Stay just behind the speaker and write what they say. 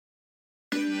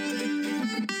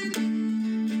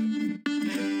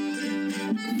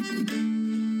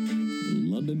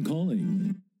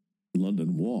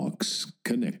Walks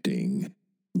Connecting.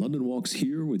 London Walks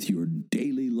here with your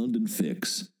daily London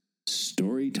fix.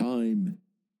 Story time,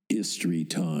 history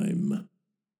time.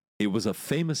 It was a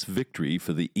famous victory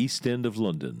for the East End of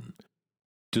London.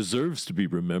 Deserves to be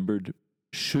remembered,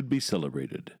 should be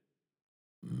celebrated.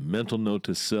 Mental note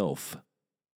to self.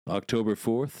 October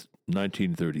 4th,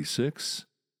 1936.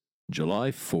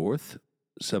 July 4th,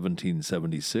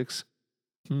 1776.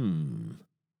 2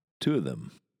 of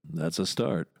them. That's a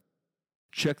start.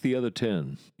 Check the other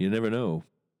 10. You never know.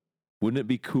 Wouldn't it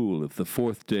be cool if the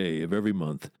 4th day of every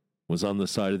month was on the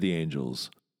side of the angels?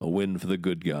 A win for the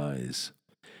good guys.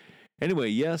 Anyway,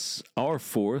 yes, our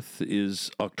 4th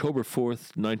is October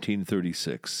 4th,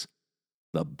 1936.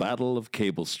 The Battle of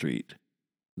Cable Street.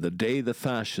 The day the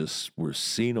fascists were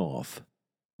seen off.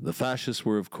 The fascists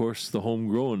were, of course, the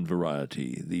homegrown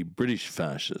variety, the British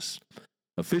fascists.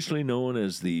 Officially known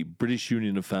as the British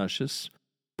Union of Fascists,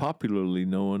 popularly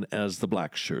known as the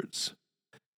Black Shirts.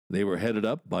 They were headed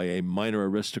up by a minor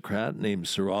aristocrat named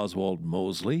Sir Oswald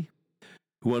Mosley,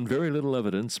 who on very little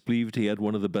evidence believed he had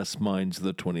one of the best minds of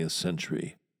the 20th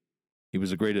century. He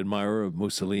was a great admirer of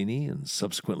Mussolini and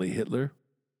subsequently Hitler,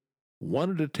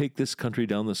 wanted to take this country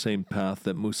down the same path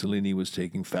that Mussolini was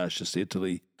taking fascist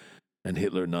Italy and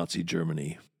Hitler Nazi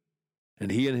Germany.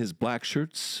 And he and his black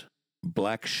shirts,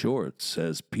 black shorts,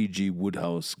 as P.G.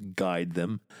 Wodehouse guyed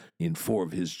them in 4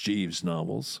 of his Jeeves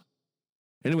novels.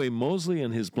 Anyway, Mosley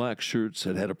and his black shirts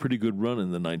had a pretty good run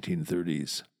in the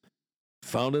 1930s.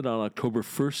 Founded on October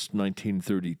 1st,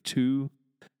 1932,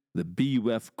 the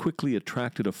BUF quickly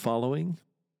attracted a following.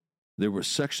 There were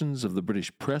sections of the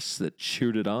British press that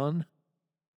cheered it on.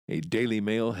 A Daily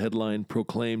Mail headline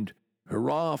proclaimed,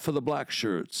 "Hurrah for the black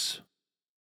shirts."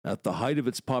 At the height of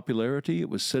its popularity, it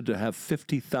was said to have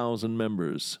 50,000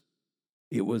 members.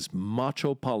 It was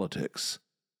macho politics.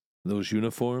 Those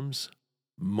uniforms,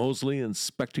 Mosley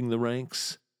inspecting the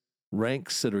ranks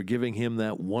that are giving him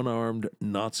that one-armed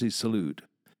Nazi salute,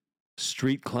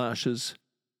 street clashes,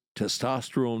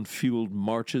 testosterone-fueled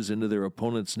marches into their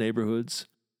opponents' neighborhoods,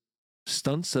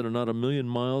 stunts that are not a million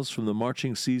miles from the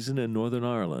marching season in Northern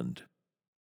Ireland.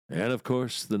 And, of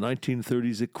course, the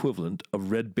 1930s equivalent of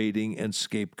red baiting and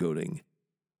scapegoating,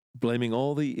 blaming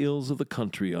all the ills of the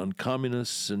country on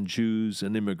communists and Jews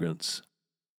and immigrants.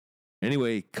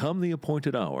 Anyway, come the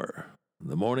appointed hour,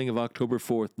 the morning of October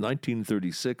 4th,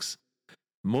 1936,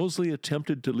 Mosley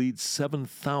attempted to lead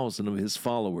 7,000 of his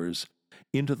followers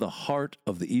into the heart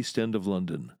of the East End of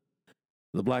London.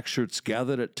 The Black Shirts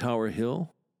gathered at Tower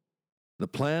Hill. The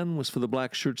plan was for the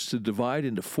Black Shirts to divide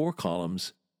into 4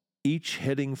 columns, each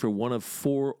heading for one of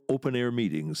 4 open-air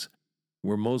meetings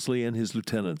where Mosley and his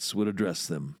lieutenants would address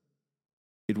them.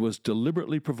 It was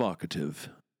deliberately provocative,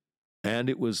 and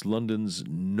it was London's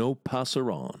no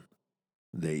passeront,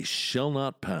 they shall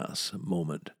not pass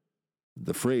moment.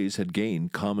 The phrase had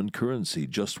gained common currency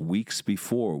just weeks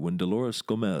before when Dolores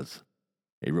Gomez,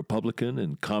 a Republican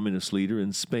and communist leader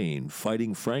in Spain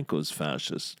fighting Franco's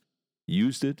fascists,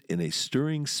 used it in a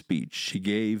stirring speech she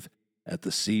gave at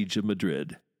the Siege of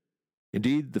Madrid.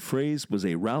 Indeed, the phrase was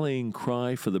a rallying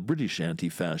cry for the British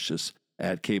anti-fascists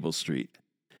at Cable Street.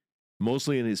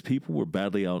 Mosley and his people were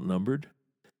badly outnumbered.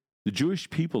 The Jewish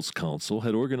People's Council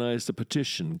had organized a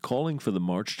petition calling for the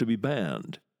march to be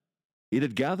banned. It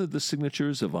had gathered the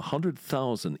signatures of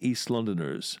 100,000 East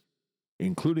Londoners,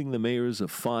 including the mayors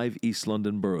of 5 East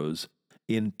London boroughs,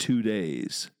 in 2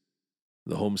 days.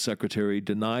 The Home Secretary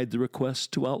denied the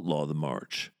request to outlaw the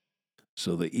march.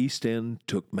 So the East End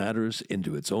took matters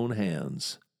into its own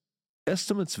hands.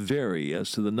 Estimates vary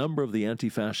as to the number of the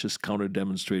anti-fascist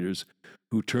counter-demonstrators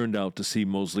who turned out to see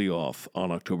Mosley off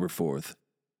on October 4th,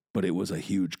 but it was a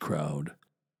huge crowd.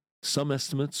 Some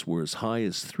estimates were as high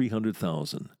as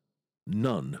 300,000.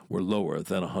 None were lower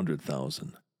than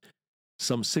 100,000.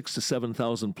 Some 6,000 to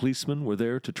 7,000 policemen were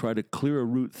there to try to clear a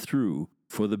route through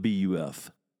for the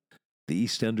BUF. The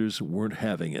East Enders weren't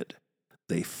having it.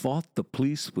 They fought the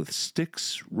police with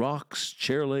sticks, rocks,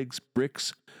 chair legs,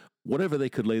 bricks, whatever they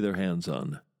could lay their hands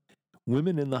on.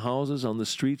 Women in the houses on the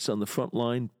streets on the front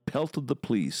line pelted the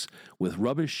police with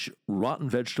rubbish, rotten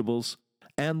vegetables,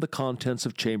 and the contents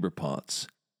of chamber pots.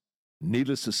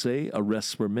 Needless to say,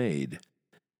 arrests were made,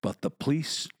 but the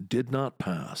police did not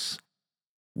pass,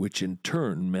 which in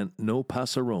turn meant no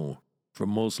passeront for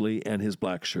Mosley and his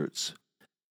black shirts.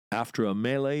 After a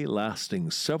melee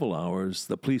lasting several hours,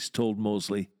 the police told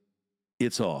Mosley,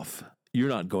 "It's off. You're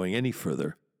not going any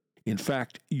further. In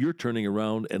fact, you're turning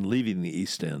around and leaving the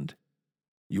East End.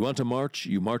 You want to march,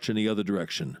 you march in the other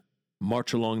direction.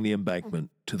 March along the embankment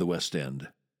to the West End,"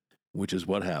 which is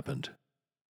what happened.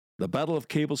 The Battle of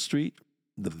Cable Street,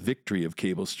 the victory of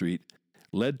Cable Street,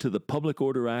 led to the Public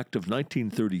Order Act of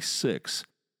 1936,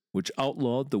 which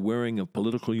outlawed the wearing of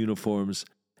political uniforms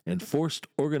and forced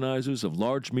organizers of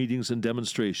large meetings and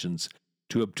demonstrations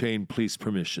to obtain police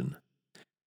permission.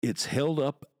 It's held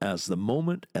up as the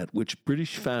moment at which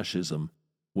British fascism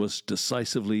was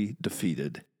decisively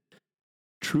defeated.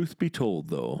 Truth be told,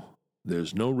 though,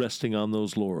 there's no resting on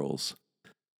those laurels.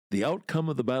 The outcome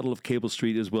of the Battle of Cable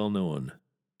Street is well known.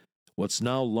 What's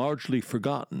now largely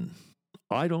forgotten,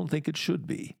 I don't think it should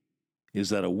be, is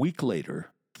that a week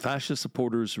later, fascist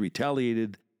supporters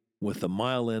retaliated with the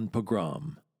Mile End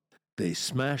pogrom. They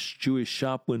smashed Jewish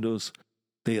shop windows.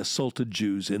 They assaulted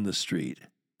Jews in the street.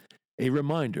 A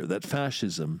reminder that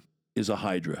fascism is a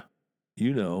hydra.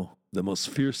 You know, the most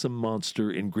fearsome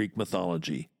monster in Greek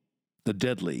mythology. The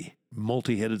deadly,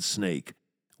 multi-headed snake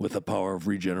with the power of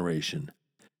regeneration.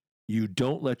 You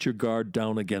don't let your guard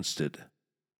down against it.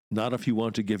 Not if you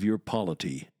want to give your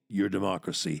polity, your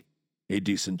democracy, a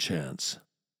decent chance.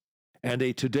 And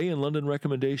a Today in London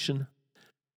recommendation?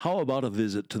 How about a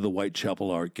visit to the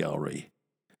Whitechapel Art Gallery?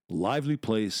 Lively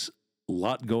place,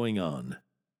 lot going on.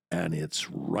 And it's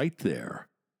right there,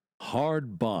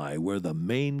 hard by where the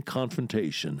main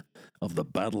confrontation of the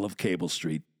Battle of Cable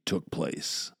Street took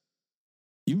place.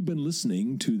 You've been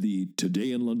listening to the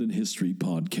Today in London History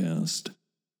podcast,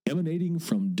 emanating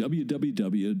from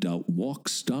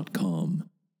www.walks.com,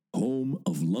 home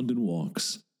of London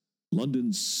Walks,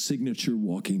 London's signature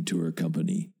walking tour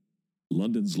company,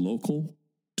 London's local,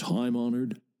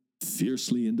 time-honored,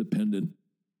 fiercely independent,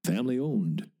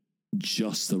 family-owned,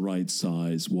 just the right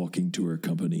size walking tour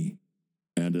company.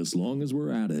 And as long as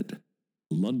we're at it,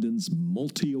 London's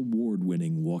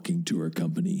multi-award-winning walking tour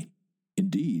company.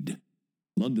 Indeed,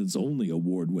 London's only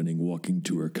award-winning walking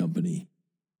tour company.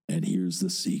 And here's the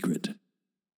secret.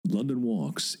 London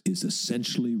Walks is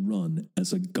essentially run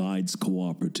as a guides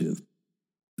cooperative.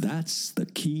 That's the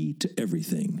key to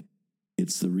everything.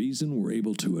 It's the reason we're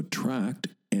able to attract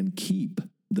and keep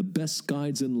the best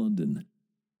guides in London.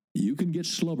 You can get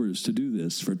schlubbers to do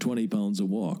this for £20 a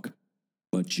walk,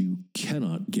 but you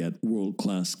cannot get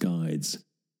world-class guides,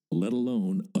 let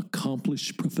alone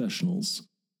accomplished professionals.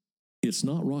 It's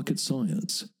not rocket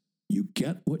science. You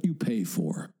get what you pay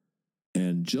for.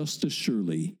 And just as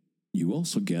surely, you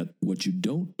also get what you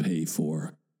don't pay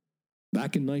for.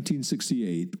 Back in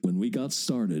 1968, when we got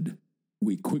started,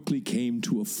 we quickly came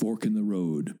to a fork in the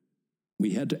road.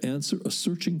 We had to answer a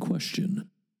searching question.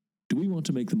 Do we want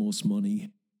to make the most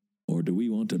money? Or do we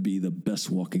want to be the best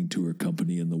walking tour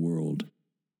company in the world?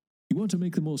 You want to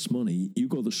make the most money, you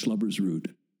go the schlubbers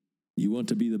route. You want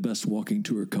to be the best walking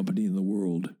tour company in the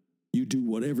world, you do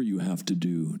whatever you have to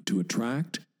do to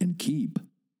attract and keep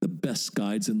the best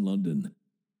guides in London.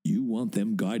 You want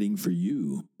them guiding for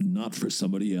you, not for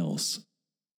somebody else.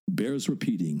 Bears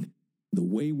repeating, the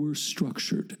way we're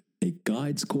structured, a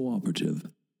guides cooperative,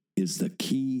 is the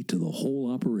key to the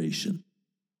whole operation.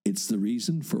 It's the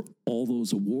reason for all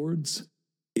those awards.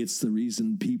 It's the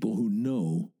reason people who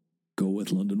know go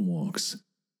with London Walks.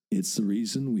 It's the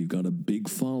reason we've got a big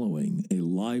following, a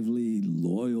lively,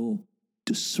 loyal,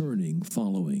 discerning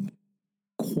following.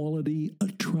 Quality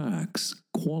attracts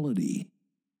quality.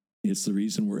 It's the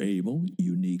reason we're able,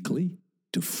 uniquely,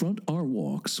 to front our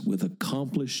walks with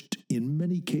accomplished, in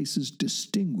many cases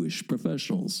distinguished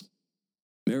professionals.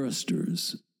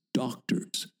 Barristers,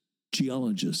 doctors,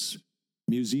 geologists,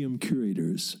 museum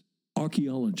curators,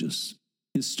 archaeologists,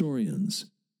 historians,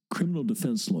 criminal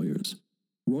defense lawyers,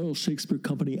 Royal Shakespeare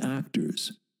Company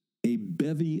actors, a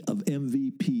bevy of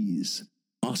MVPs,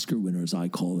 Oscar winners I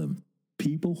call them,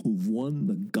 people who've won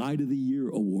the Guide of the Year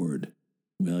award.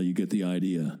 Well, you get the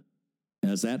idea.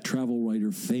 As that travel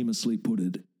writer famously put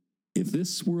it, if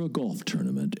this were a golf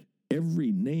tournament,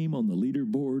 every name on the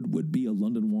leaderboard would be a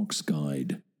London Walks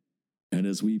guide. And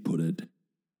as we put it,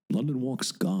 London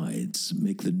Walks guides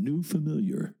make the new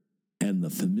familiar and the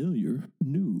familiar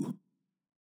new.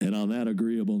 And on that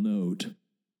agreeable note,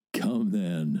 come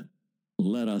then,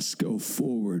 let us go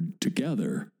forward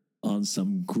together on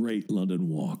some great London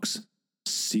Walks.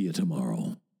 See you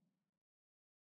tomorrow.